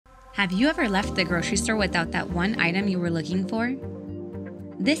Have you ever left the grocery store without that one item you were looking for?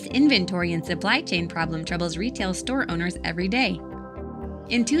 This inventory and supply chain problem troubles retail store owners every day.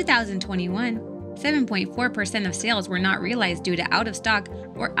 In 2021, 7.4% of sales were not realized due to out-of-stock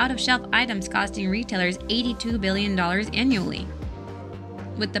or out-of-shelf items costing retailers $82 billion annually.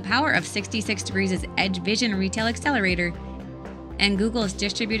 With the power of 66 Degrees' Edge Vision Retail Accelerator and Google's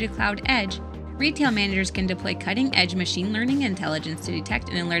Distributed Cloud Edge, retail managers can deploy cutting-edge machine learning intelligence to detect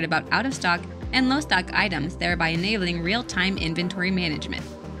and alert about out-of-stock and low-stock items, thereby enabling real-time inventory management.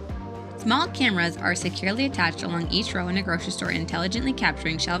 Small cameras are securely attached along each row in a grocery store, intelligently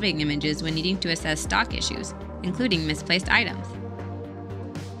capturing shelving images when needing to assess stock issues, including misplaced items.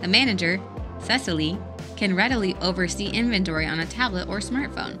 The manager, Cecily, can readily oversee inventory on a tablet or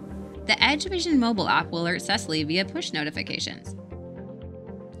smartphone. The Edge Vision mobile app will alert Cecily via push notifications.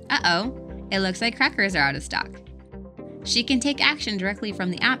 Uh-oh, it looks like crackers are out of stock. She can take action directly from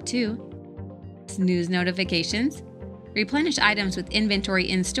the app too. Snooze notifications, replenish items with inventory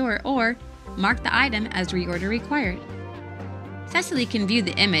in store, or mark the item as reorder required. Cecily can view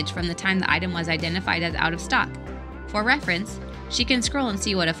the image from the time the item was identified as out of stock. For reference, she can scroll and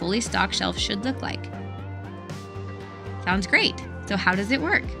see what a fully stocked shelf should look like. Sounds great. So how does it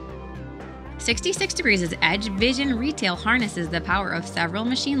work? 66 Degrees' Edge Vision Retail harnesses the power of several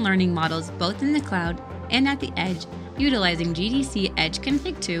machine learning models both in the cloud and at the edge, utilizing GDC Edge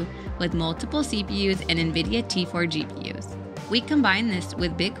Config 2 with multiple CPUs and NVIDIA T4 GPUs. We combine this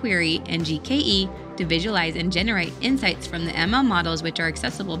with BigQuery and GKE to visualize and generate insights from the ML models, which are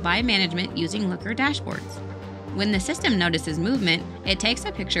accessible by management using Looker dashboards. When the system notices movement, it takes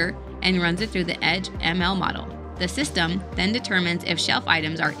a picture and runs it through the Edge ML model. The system then determines if shelf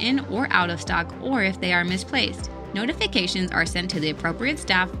items are in or out of stock or if they are misplaced. Notifications are sent to the appropriate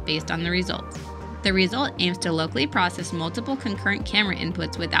staff based on the results. The result aims to locally process multiple concurrent camera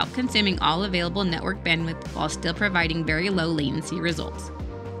inputs without consuming all available network bandwidth while still providing very low latency results.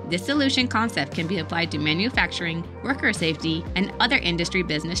 This solution concept can be applied to manufacturing, worker safety, and other industry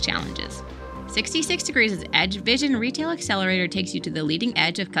business challenges. 66 Degrees' Edge Vision Retail Accelerator takes you to the leading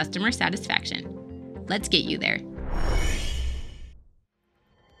edge of customer satisfaction. Let's get you there.